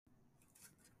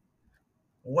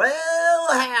Well,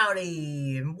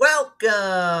 howdy, and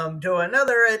welcome to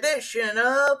another edition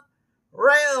of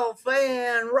Ralph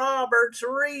and Robert's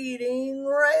Reading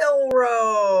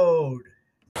Railroad.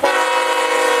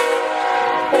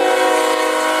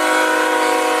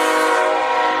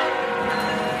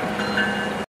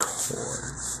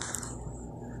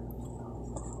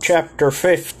 Chapter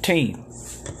 15.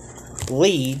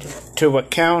 Lead to a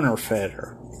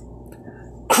Counterfeiter.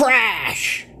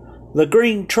 Crash! The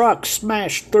green truck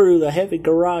smashed through the heavy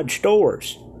garage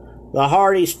doors. The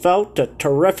Hardys felt a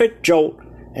terrific jolt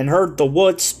and heard the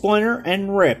wood splinter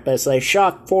and rip as they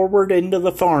shot forward into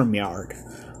the farmyard.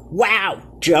 "Wow!"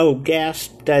 Joe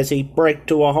gasped as he braked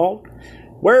to a halt.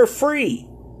 "We're free,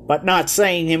 but not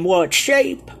saying in what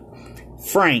shape."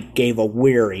 Frank gave a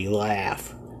weary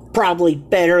laugh. "Probably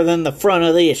better than the front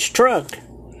of this truck."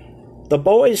 The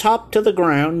boys hopped to the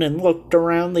ground and looked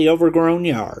around the overgrown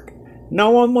yard. No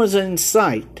one was in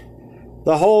sight.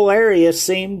 The whole area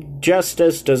seemed just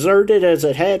as deserted as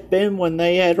it had been when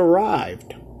they had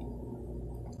arrived.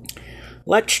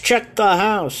 "Let's check the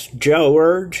house," Joe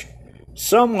urged.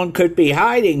 "Someone could be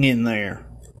hiding in there."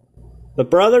 The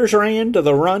brothers ran to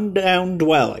the run-down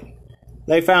dwelling.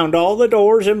 They found all the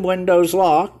doors and windows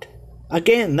locked.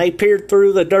 Again, they peered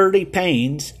through the dirty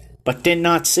panes, but did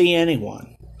not see anyone.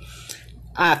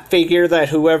 "I figure that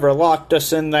whoever locked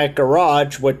us in that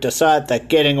garage would decide that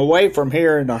getting away from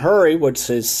here in a hurry was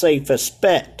his safest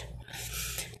bet."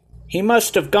 "He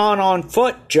must have gone on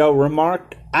foot," Joe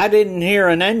remarked. "I didn't hear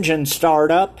an engine start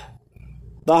up."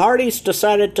 The Hardys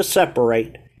decided to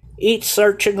separate, each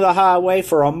searching the highway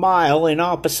for a mile in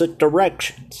opposite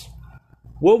directions.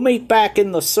 "We'll meet back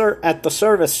at the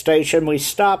service station we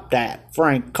stopped at,"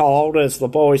 Frank called as the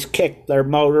boys kicked their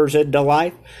motors into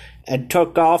life and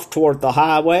took off toward the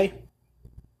highway.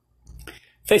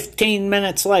 15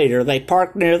 minutes later, they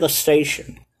parked near the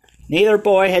station. Neither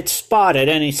boy had spotted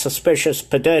any suspicious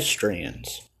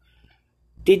pedestrians.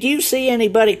 "Did you see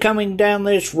anybody coming down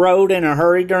this road in a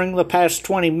hurry during the past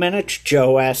 20 minutes?"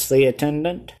 Joe asked the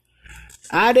attendant.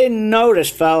 "I didn't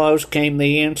notice, fellows," came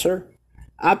the answer.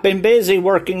 "I've been busy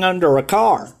working under a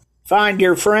car. Find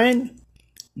your friend?"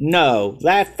 "No,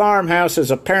 that farmhouse is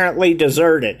apparently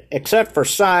deserted, except for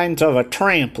signs of a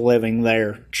tramp living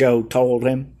there," Joe told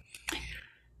him.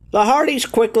 The Hardys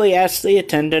quickly asked the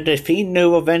attendant if he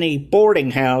knew of any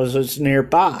boarding houses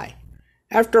nearby.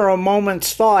 After a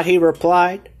moment's thought, he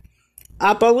replied,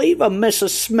 "I believe a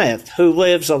Mrs. Smith, who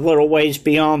lives a little ways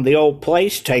beyond the old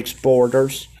place, takes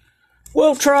boarders.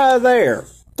 We'll try there.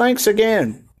 Thanks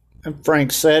again,"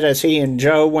 Frank said as he and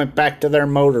Joe went back to their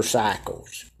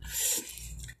motorcycles.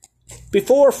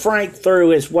 Before Frank threw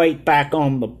his weight back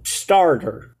on the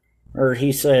starter,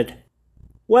 he said,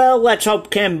 "Well, let's hope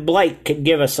Ken Blake can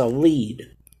give us a lead."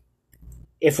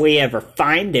 "If we ever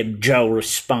find him," Joe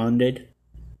responded.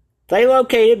 They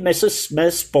located Mrs.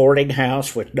 Smith's boarding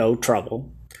house with no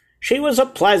trouble. She was a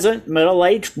pleasant,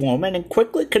 middle-aged woman and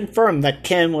quickly confirmed that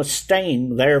Ken was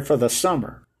staying there for the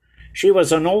summer. She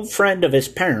was an old friend of his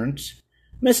parents.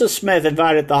 Mrs. Smith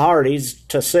invited the Hardys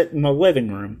to sit in the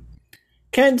living room.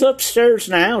 "Ken's upstairs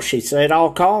now," she said.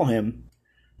 "I'll call him."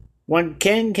 When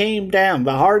Ken came down,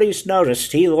 the Hardys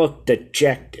noticed he looked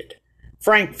dejected.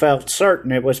 Frank felt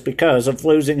certain it was because of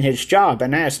losing his job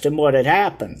and asked him what had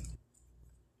happened.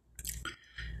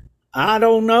 "I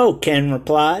don't know," Ken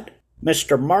replied.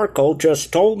 "Mr. Markle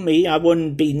just told me I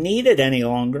wouldn't be needed any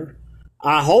longer.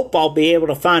 I hope I'll be able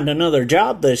to find another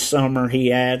job this summer,"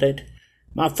 he added.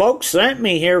 "My folks sent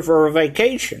me here for a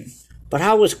vacation, but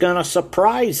I was going to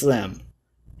surprise them."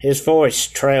 His voice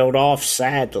trailed off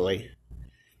sadly.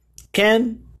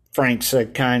 "Ken," Frank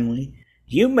said kindly,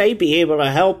 "you may be able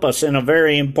to help us in a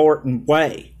very important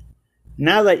way.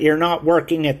 Now that you're not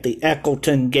working at the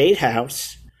Eccleton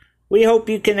Gatehouse, we hope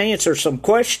you can answer some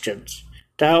questions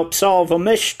to help solve a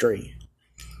mystery."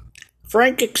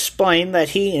 Frank explained that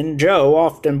he and Joe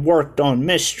often worked on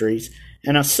mysteries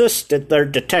and assisted their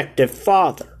detective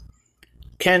father.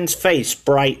 Ken's face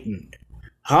brightened.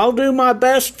 "I'll do my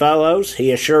best, fellows,"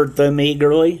 he assured them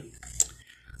eagerly.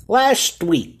 "Last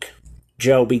week,"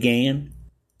 Joe began,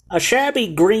 "a shabby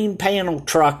green panel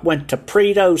truck went to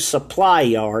Preto's supply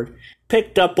yard,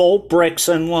 picked up old bricks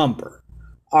and lumber.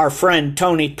 Our friend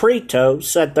Tony Preto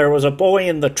said there was a boy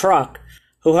in the truck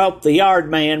who helped the yard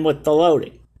man with the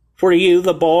loading." "Were you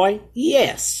the boy?"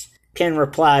 "Yes," Ken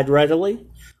replied readily.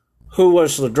 "Who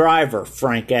was the driver?"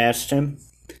 Frank asked him.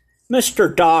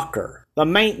 "Mr. Docker, the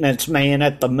maintenance man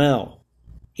at the mill.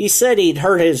 He said he'd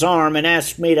hurt his arm and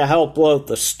asked me to help load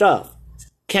the stuff."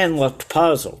 Ken looked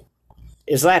puzzled.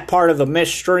 "Is that part of the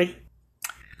mystery?"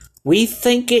 "We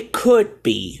think it could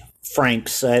be," Frank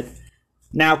said.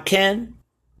 "Now, Ken,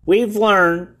 We've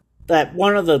learned that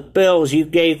one of the bills you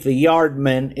gave the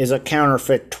yardman is a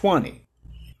counterfeit 20.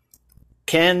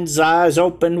 Ken's eyes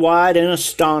opened wide in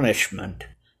astonishment.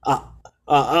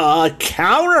 A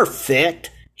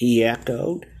counterfeit? He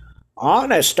echoed.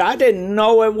 Honest, I didn't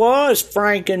know it was,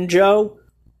 Frank and Joe.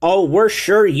 Oh, we're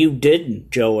sure you didn't,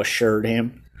 Joe assured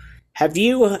him. Have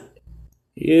you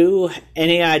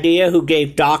any idea who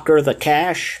gave Docker the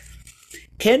cash?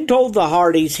 Ken told the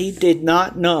Hardys he did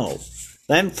not know.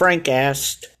 Then Frank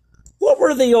asked, What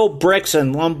were the old bricks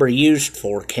and lumber used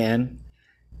for, Ken?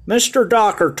 Mr.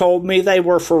 Docker told me they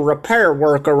were for repair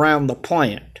work around the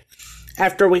plant.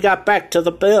 After we got back to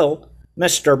the mill,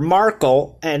 Mr.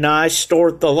 Markle and I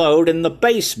stored the load in the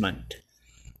basement.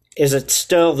 Is it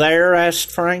still there?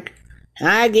 Asked Frank.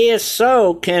 I guess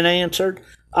so, Ken answered.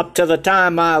 Up to the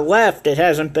time I left, it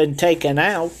hasn't been taken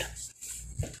out.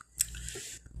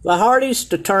 The Hardys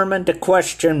determined to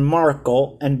question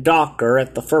Markle and Docker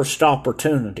at the first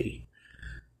opportunity.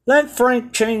 Then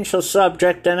Frank changed the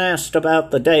subject and asked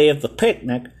about the day of the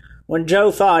picnic, when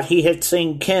Joe thought he had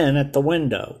seen Ken at the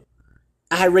window.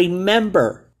 I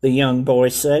remember, the young boy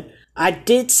said. I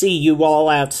did see you all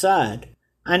outside.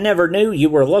 I never knew you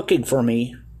were looking for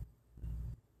me.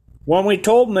 When we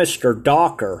told Mr.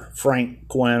 Docker,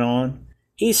 Frank went on,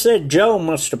 he said Joe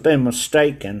must have been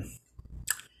mistaken.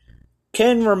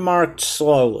 Ken remarked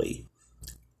slowly.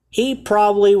 He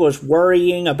probably was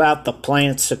worrying about the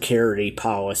plant security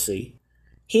policy.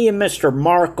 He and Mr.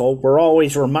 Markle were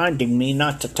always reminding me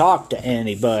not to talk to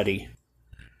anybody.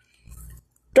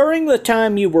 During the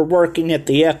time you were working at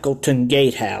the Eccleton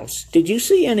Gatehouse, did you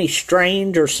see any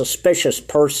strange or suspicious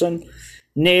person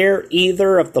near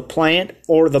either of the plant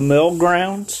or the mill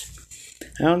grounds?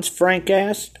 Frank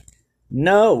asked.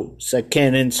 No, said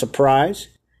Ken in surprise.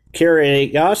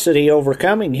 Curiosity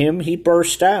overcoming him, he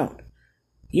burst out.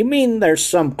 You mean there's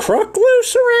some crook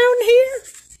loose around here?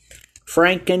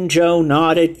 Frank and Joe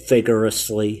nodded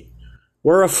vigorously.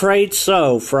 We're afraid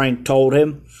so, Frank told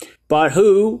him, but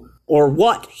who or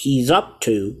what he's up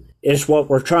to is what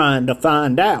we're trying to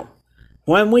find out.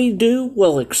 When we do,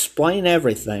 we'll explain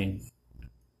everything.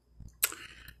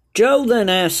 Joe then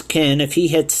asked Ken if he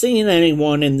had seen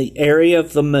anyone in the area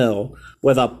of the mill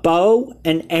with a bow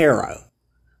and arrow.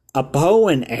 A bow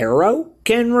and arrow?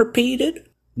 Ken repeated.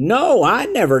 No, I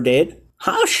never did.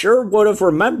 I sure would have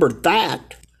remembered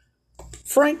that.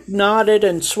 Frank nodded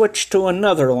and switched to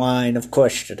another line of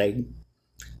questioning.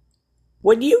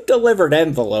 When you delivered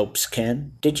envelopes,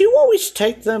 Ken, did you always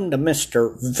take them to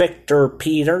Mr. Victor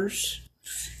Peters?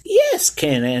 Yes,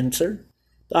 Ken answered.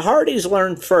 The Hardys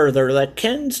learned further that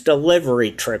Ken's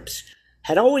delivery trips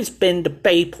had always been to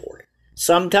Bayport,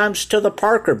 sometimes to the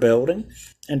Parker Building,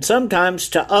 and sometimes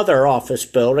to other office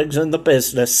buildings in the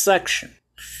business section.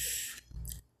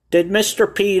 Did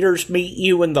Mr. Peters meet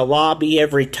you in the lobby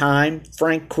every time?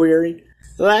 Frank queried.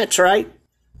 That's right.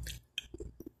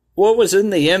 What was in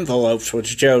the envelopes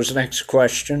was Joe's next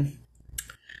question.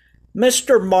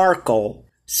 Mr. Markle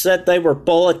said they were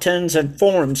bulletins and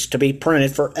forms to be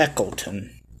printed for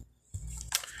Eccleton.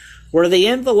 Were the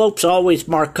envelopes always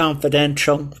marked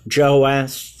confidential? Joe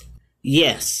asked.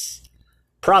 Yes.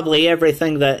 Probably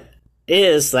everything that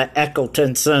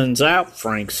Eccleton sends out,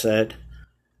 Frank said.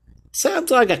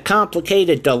 Sounds like a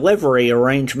complicated delivery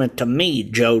arrangement to me,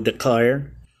 Joe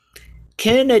declared.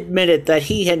 Ken admitted that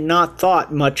he had not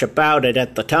thought much about it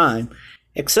at the time,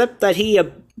 except that he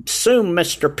assumed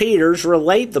Mr. Peters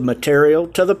relayed the material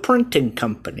to the printing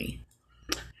company.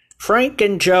 Frank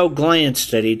and Joe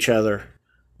glanced at each other.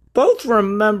 Both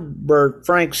remembered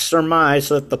Frank's surmise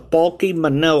that the bulky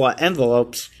manila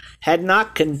envelopes had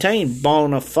not contained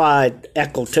bona fide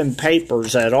Eccleton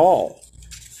papers at all.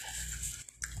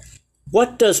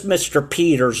 What does Mr.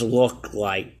 Peters look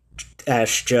like?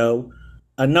 Asked Joe,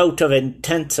 a note of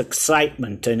intense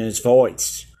excitement in his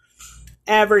voice.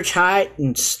 Average height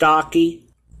and stocky,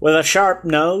 with a sharp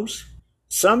nose.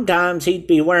 Sometimes he'd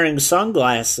be wearing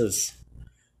sunglasses.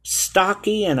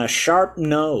 Stocky and a sharp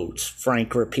nose,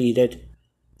 Frank repeated.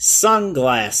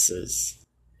 Sunglasses.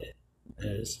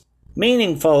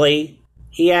 Meaningfully,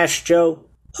 he asked Joe,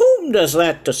 whom does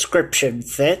that description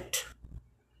fit?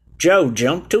 Joe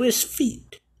jumped to his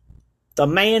feet. The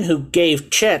man who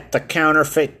gave Chet the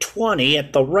counterfeit 20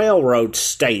 at the railroad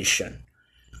station.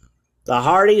 The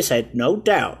Hardys had no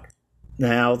doubt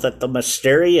now that the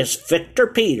mysterious Victor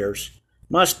Peters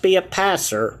must be a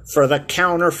passer for the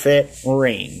counterfeit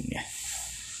ring.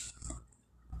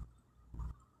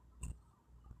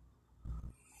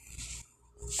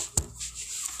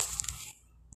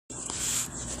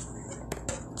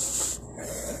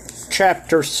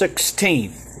 Chapter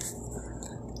 16.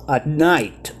 A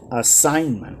Night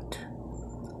Assignment.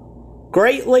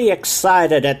 Greatly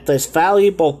excited at this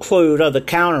valuable clue to the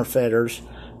counterfeiters,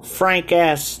 Frank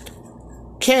asked,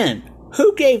 "Ken,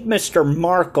 who gave Mr.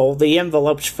 Markle the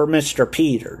envelopes for Mr.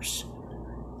 Peters?"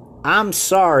 "I'm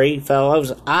sorry,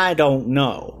 fellows, I don't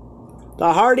know."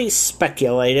 The Hardys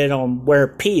speculated on where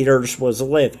Peters was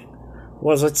living.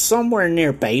 Was it somewhere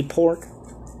near Bayport?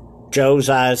 Joe's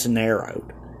eyes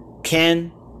narrowed.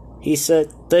 "Ken," he said,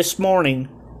 "this morning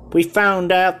we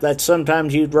found out that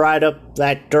sometimes you'd ride up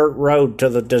that dirt road to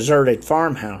the deserted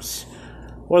farmhouse.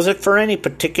 Was it for any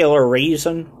particular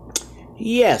reason?"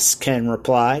 "Yes," Ken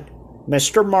replied.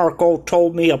 "Mr. Markle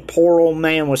told me a poor old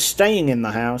man was staying in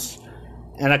the house,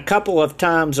 and a couple of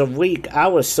times a week I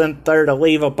was sent there to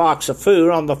leave a box of food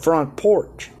on the front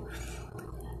porch."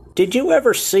 "Did you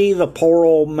ever see the poor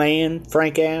old man?"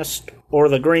 Frank asked, "or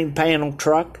the green panel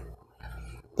truck?"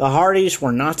 The Hardys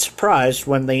were not surprised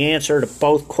when the answer to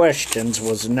both questions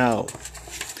was no.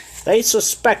 They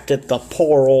suspected the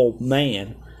poor old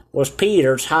man was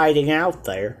Peters hiding out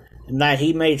there, and that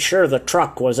he made sure the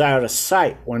truck was out of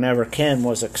sight whenever Ken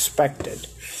was expected.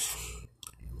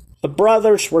 The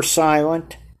brothers were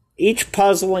silent, each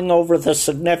puzzling over the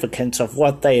significance of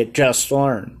what they had just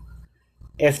learned.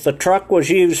 If the truck was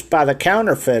used by the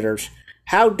counterfeiters,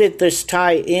 how did this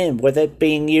tie in with it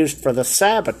being used for the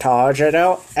sabotage at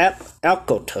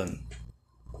Elkleton?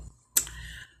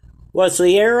 Was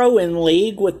the Arrow in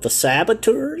league with the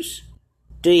saboteurs?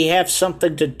 Did he have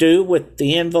something to do with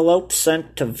the envelope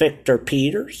sent to Victor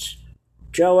Peters?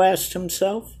 Joe asked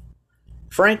himself.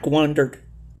 Frank wondered,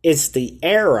 is the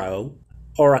Arrow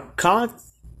or a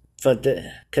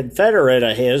confederate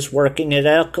of his working at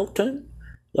Elkleton?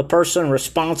 The person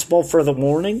responsible for the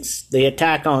warnings, the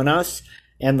attack on us,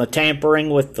 and the tampering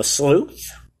with the sleuth?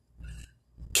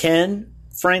 "Ken,"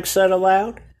 Frank said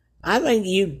aloud, "I think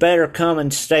you'd better come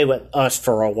and stay with us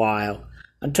for a while,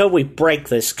 until we break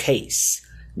this case.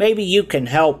 Maybe you can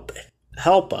help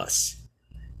us."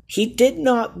 He did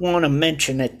not want to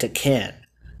mention it to Ken,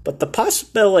 but the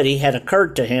possibility had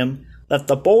occurred to him that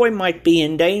the boy might be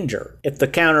in danger if the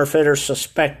counterfeiter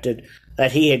suspected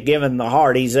that he had given the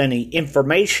Hardys any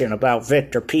information about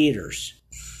Victor Peters.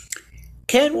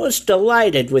 Ken was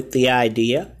delighted with the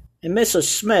idea, and Mrs.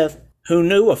 Smith, who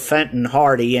knew of Fenton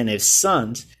Hardy and his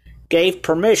sons, gave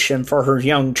permission for her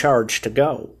young charge to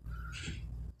go.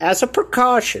 As a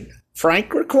precaution,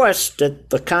 Frank requested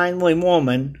the kindly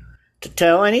woman to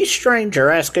tell any stranger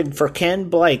asking for Ken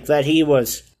Blake that he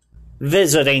was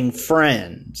visiting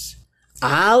friends.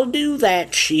 "I'll do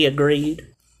that," she agreed.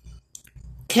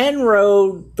 Ken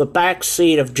rode the back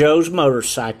seat of Joe's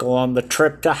motorcycle on the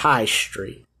trip to High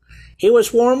Street. He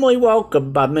was warmly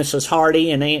welcomed by Mrs.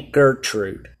 Hardy and Aunt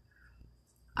Gertrude.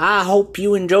 "I hope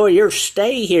you enjoy your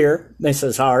stay here,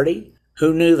 Mrs. Hardy,"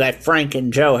 who knew that Frank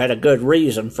and Joe had a good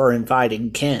reason for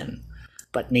inviting Ken,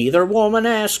 but neither woman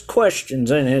asked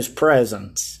questions in his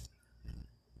presence.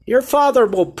 "Your father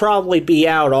will probably be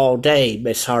out all day,"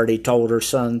 Miss Hardy told her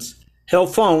sons. "He'll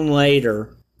phone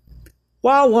later."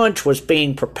 While lunch was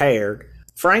being prepared,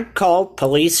 Frank called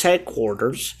police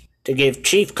headquarters to give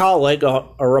Chief Collig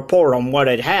a report on what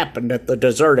had happened at the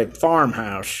deserted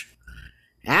farmhouse.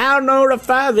 "I'll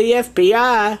notify the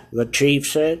FBI," the chief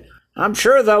said. "I'm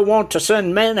sure they'll want to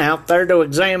send men out there to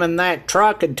examine that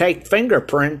truck and take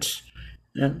fingerprints."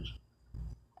 And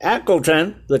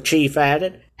Elkleton, the chief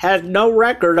added, had no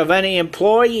record of any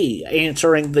employee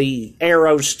answering the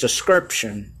Arrow's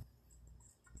description.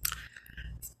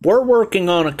 "We're working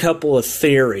on a couple of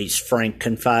theories," Frank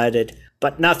confided,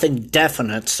 "but nothing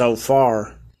definite so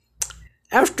far."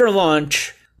 After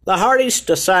lunch, the Hardys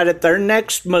decided their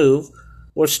next move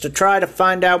was to try to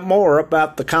find out more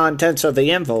about the contents of the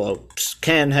envelopes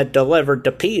Ken had delivered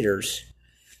to Peters.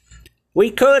 "We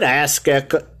could ask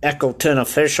Elkleton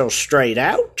officials straight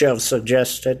out," Joe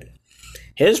suggested.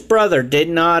 His brother did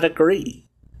not agree.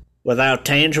 "Without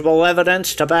tangible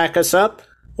evidence to back us up,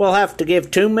 we'll have to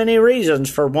give too many reasons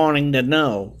for wanting to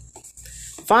know."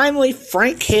 Finally,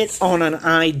 Frank hit on an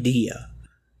idea.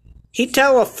 He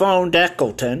telephoned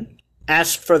Elkleton,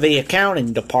 asked for the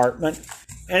accounting department,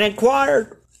 and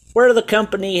inquired where the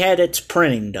company had its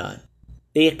printing done.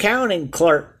 The accounting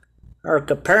clerk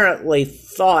apparently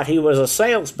thought he was a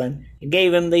salesman and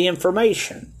gave him the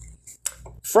information.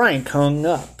 Frank hung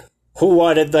up.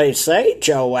 "What did they say?"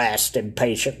 Joe asked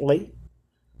impatiently.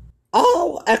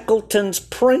 "All Elkleton's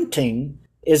printing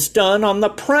is done on the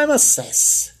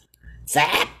premises."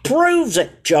 "That proves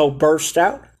it," Joe burst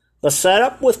out. "The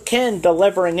setup with Ken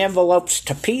delivering envelopes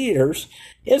to Peters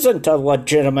isn't a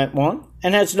legitimate one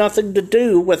and has nothing to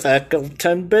do with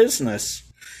Elkleton business."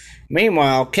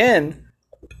 Meanwhile, Ken,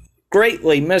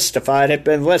 greatly mystified, had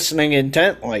been listening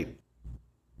intently.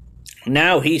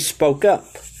 Now he spoke up.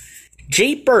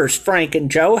 "Jeepers, Frank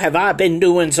and Joe, have I been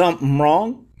doing something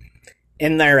wrong?"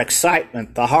 In their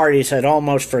excitement, the Hardys had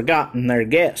almost forgotten their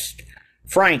guest.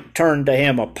 Frank turned to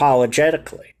him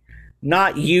apologetically.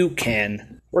 "Not you,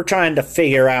 Ken. We're trying to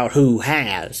figure out who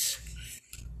has."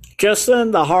 Just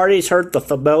then the Hardys heard the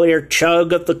familiar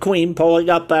chug of the Queen pulling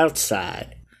up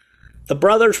outside. The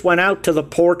brothers went out to the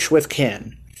porch with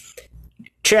Ken.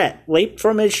 Chet leaped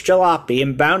from his jalopy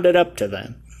and bounded up to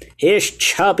them. His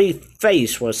chubby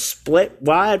face was split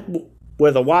wide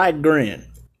with a wide grin.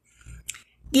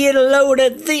 "Get a load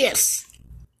of this!"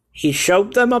 He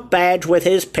showed them a badge with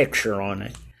his picture on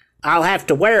it. "I'll have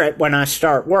to wear it when I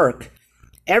start work.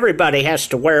 Everybody has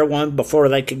to wear one before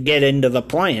they can get into the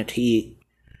plant," he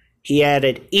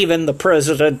added, "even the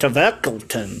president of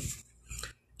Eccleton."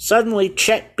 Suddenly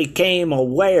Chet became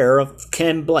aware of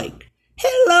Ken Blake.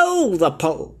 "Hello," the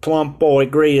plump boy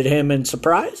greeted him in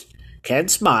surprise. Ken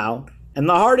smiled, and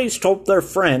the Hardys told their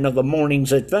friend of the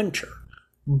morning's adventure.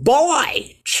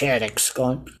 "Boy," Chet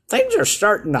exclaimed, "things are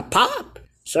starting to pop.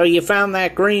 So you found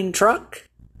that green truck?"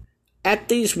 At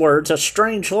these words, a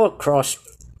strange look crossed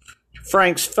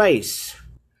Frank's face.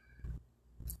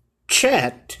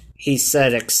 "Chet," he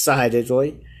said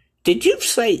excitedly, "did you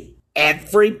say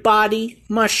everybody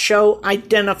must show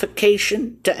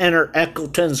identification to enter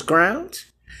Eccleton's grounds?"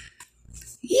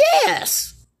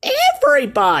 "Yes,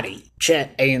 everybody,"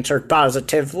 Chet answered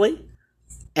positively.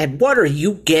 "And what are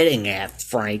you getting at,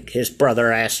 Frank?" his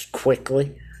brother asked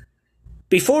quickly.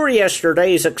 "Before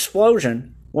yesterday's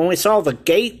explosion, when we saw the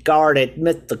gate guard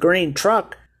admit the green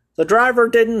truck, the driver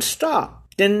didn't stop,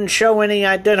 didn't show any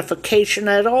identification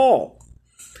at all."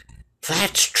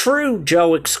 "That's true,"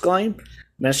 Joe exclaimed.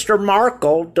 "Mr.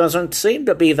 Markle doesn't seem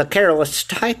to be the careless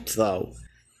type, though."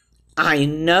 "I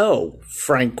know,"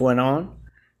 Frank went on.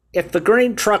 "If the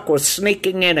green truck was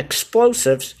sneaking in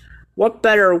explosives, what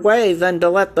better way than to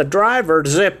let the driver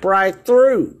zip right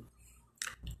through?"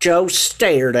 Joe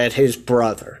stared at his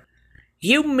brother.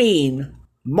 "You mean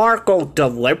Markle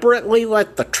deliberately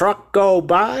let the truck go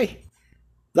by?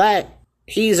 That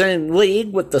he's in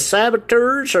league with the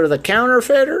saboteurs or the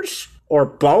counterfeiters? Or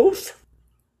both?"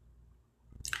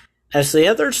 As the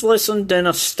others listened in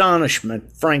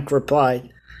astonishment, Frank replied,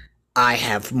 "I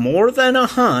have more than a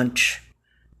hunch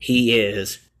he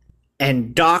is,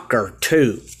 and Docker,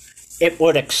 too. It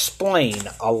would explain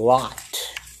a lot."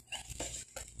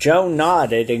 Joe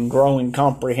nodded in growing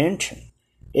comprehension.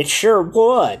 "It sure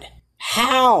would.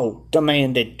 How?"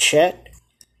 demanded Chet.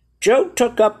 Joe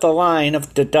took up the line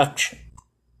of deduction.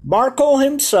 "Markle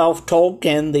himself told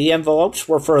Ken the envelopes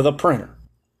were for the printer.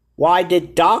 Why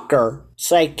did Docker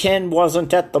say Ken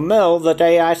wasn't at the mill the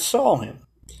day I saw him?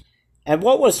 And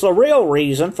what was the real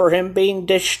reason for him being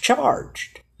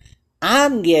discharged?"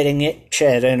 "I'm getting it,"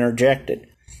 Chet interjected.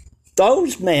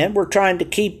 "Those men were trying to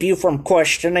keep you from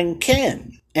questioning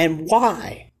Ken. And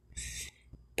why?"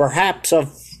 "Perhaps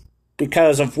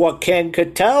because of what Ken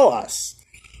could tell us.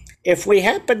 If we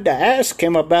happened to ask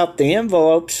him about the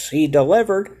envelopes he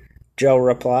delivered," Joe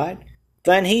replied,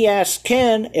 "then he asked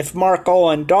Ken if Markle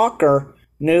and Docker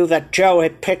knew that Joe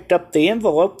had picked up the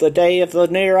envelope the day of the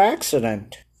near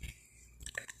accident."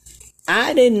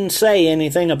 "I didn't say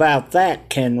anything about that,"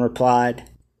 Ken replied.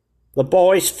 The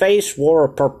boy's face wore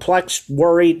a perplexed,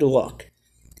 worried look.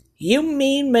 "You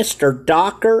mean Mr.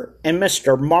 Docker and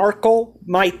Mr. Markle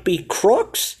might be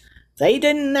crooks? They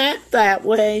didn't act that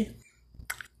way."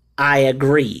 "I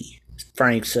agree,"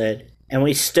 Frank said, "and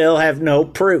we still have no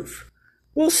proof.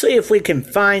 We'll see if we can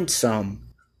find some,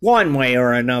 one way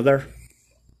or another."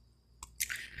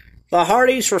 The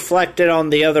Hardys reflected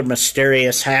on the other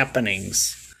mysterious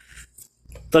happenings.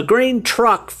 "The green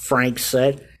truck," Frank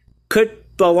said,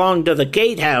 "could belong to the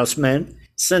gatehouse men,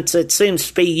 since it seems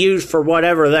to be used for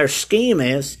whatever their scheme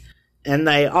is, and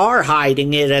they are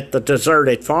hiding it at the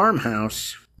deserted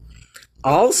farmhouse."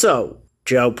 "Also,"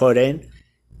 Joe put in,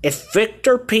 "if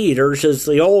Victor Peters is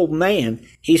the old man,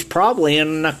 he's probably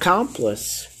an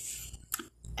accomplice."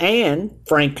 "And,"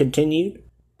 Frank continued,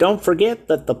 "don't forget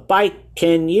that the bike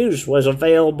Ken used was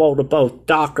available to both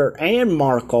Docker and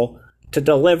Markle to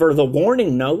deliver the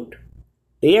warning note.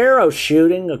 The arrow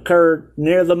shooting occurred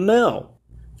near the mill.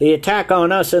 The attack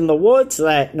on us in the woods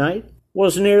that night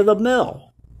was near the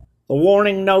mill. The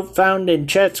warning note found in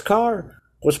Chet's car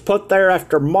was put there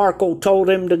after Markle told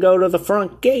him to go to the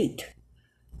front gate.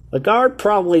 The guard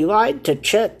probably lied to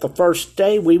Chet the first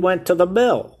day we went to the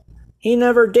mill. He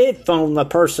never did phone the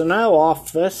personnel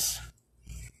office."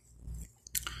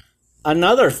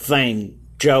 "Another thing,"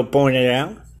 Joe pointed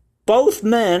out, "both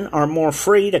men are more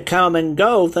free to come and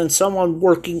go than someone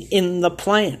working in the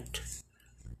plant."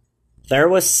 There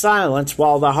was silence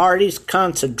while the Hardys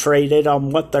concentrated on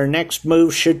what their next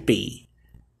move should be.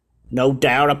 "No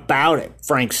doubt about it,"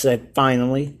 Frank said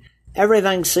finally.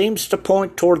 "Everything seems to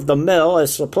point toward the mill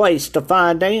as the place to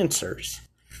find answers."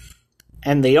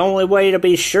 "And the only way to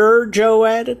be sure," Joe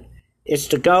added, "is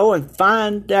to go and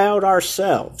find out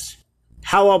ourselves.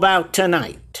 How about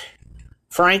tonight?"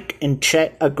 Frank and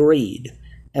Chet agreed,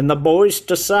 and the boys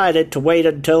decided to wait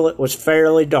until it was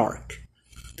fairly dark.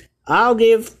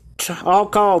 I'll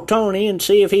call Tony and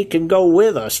see if he can go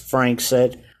with us," Frank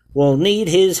said. "We'll need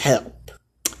his help."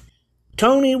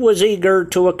 Tony was eager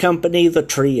to accompany the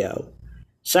trio.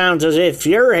 "Sounds as if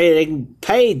you're hitting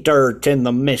pay dirt in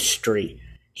the mystery,"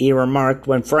 he remarked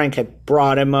when Frank had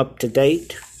brought him up to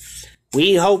date.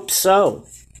 "We hope so."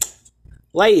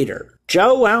 Later,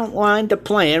 Joe outlined a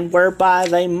plan whereby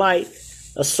they might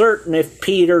ascertain if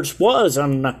Peters was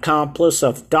an accomplice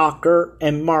of Docker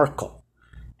and Markle,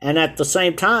 and at the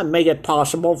same time make it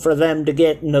possible for them to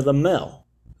get into the mill.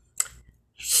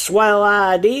 "Swell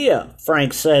idea,"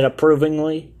 Frank said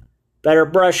approvingly. "Better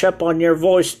brush up on your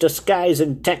voice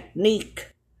disguising technique."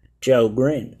 Joe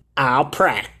grinned. "I'll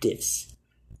practice."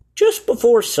 Just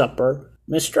before supper,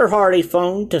 Mr. Hardy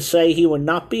phoned to say he would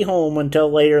not be home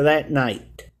until later that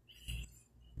night.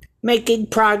 "Making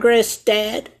progress,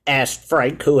 Dad?" asked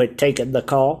Frank, who had taken the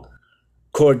call.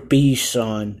 "Could be,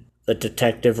 son," the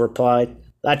detective replied.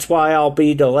 "That's why I'll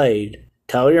be delayed.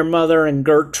 Tell your mother and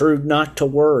Gertrude not to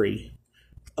worry."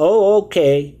 "Oh,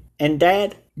 okay. And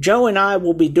Dad, Joe and I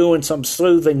will be doing some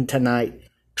sleuthing tonight.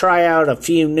 Try out a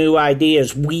few new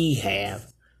ideas we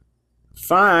have."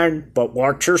 "Fine, but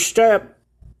watch your step."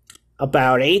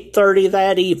 About 8:30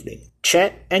 that evening,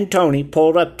 Chet and Tony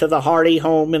pulled up to the Hardy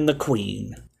home in the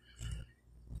Queen.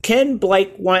 Ken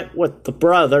Blake went with the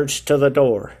brothers to the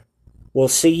door. "We'll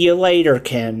see you later,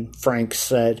 Ken," Frank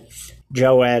said.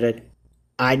 Joe added,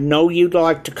 "I know you'd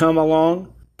like to come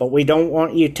along, but we don't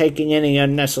want you taking any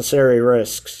unnecessary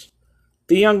risks."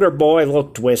 The younger boy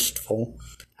looked wistful.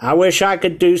 "I wish I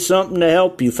could do something to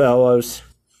help you fellows."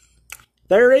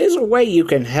 "There is a way you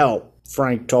can help,"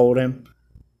 Frank told him.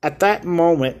 At that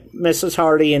moment, Mrs.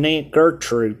 Hardy and Aunt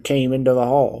Gertrude came into the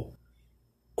hall.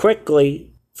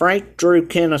 Quickly, Frank drew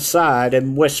Ken aside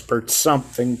and whispered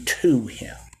something to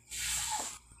him.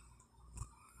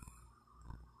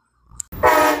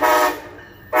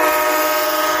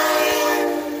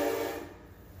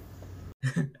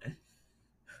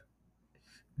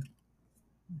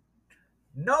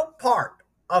 No part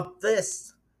of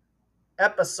this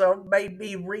episode may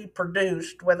be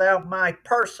reproduced without my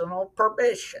personal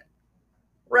permission.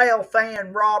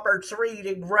 Railfan Roberts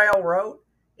Reading Railroad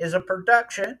is a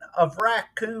production of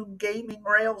Raccoon Gaming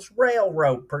Rails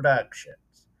Railroad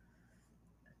Productions.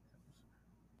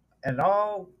 And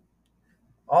all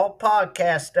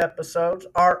podcast episodes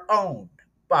are owned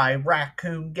by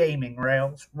Raccoon Gaming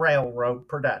Rails Railroad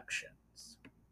Productions.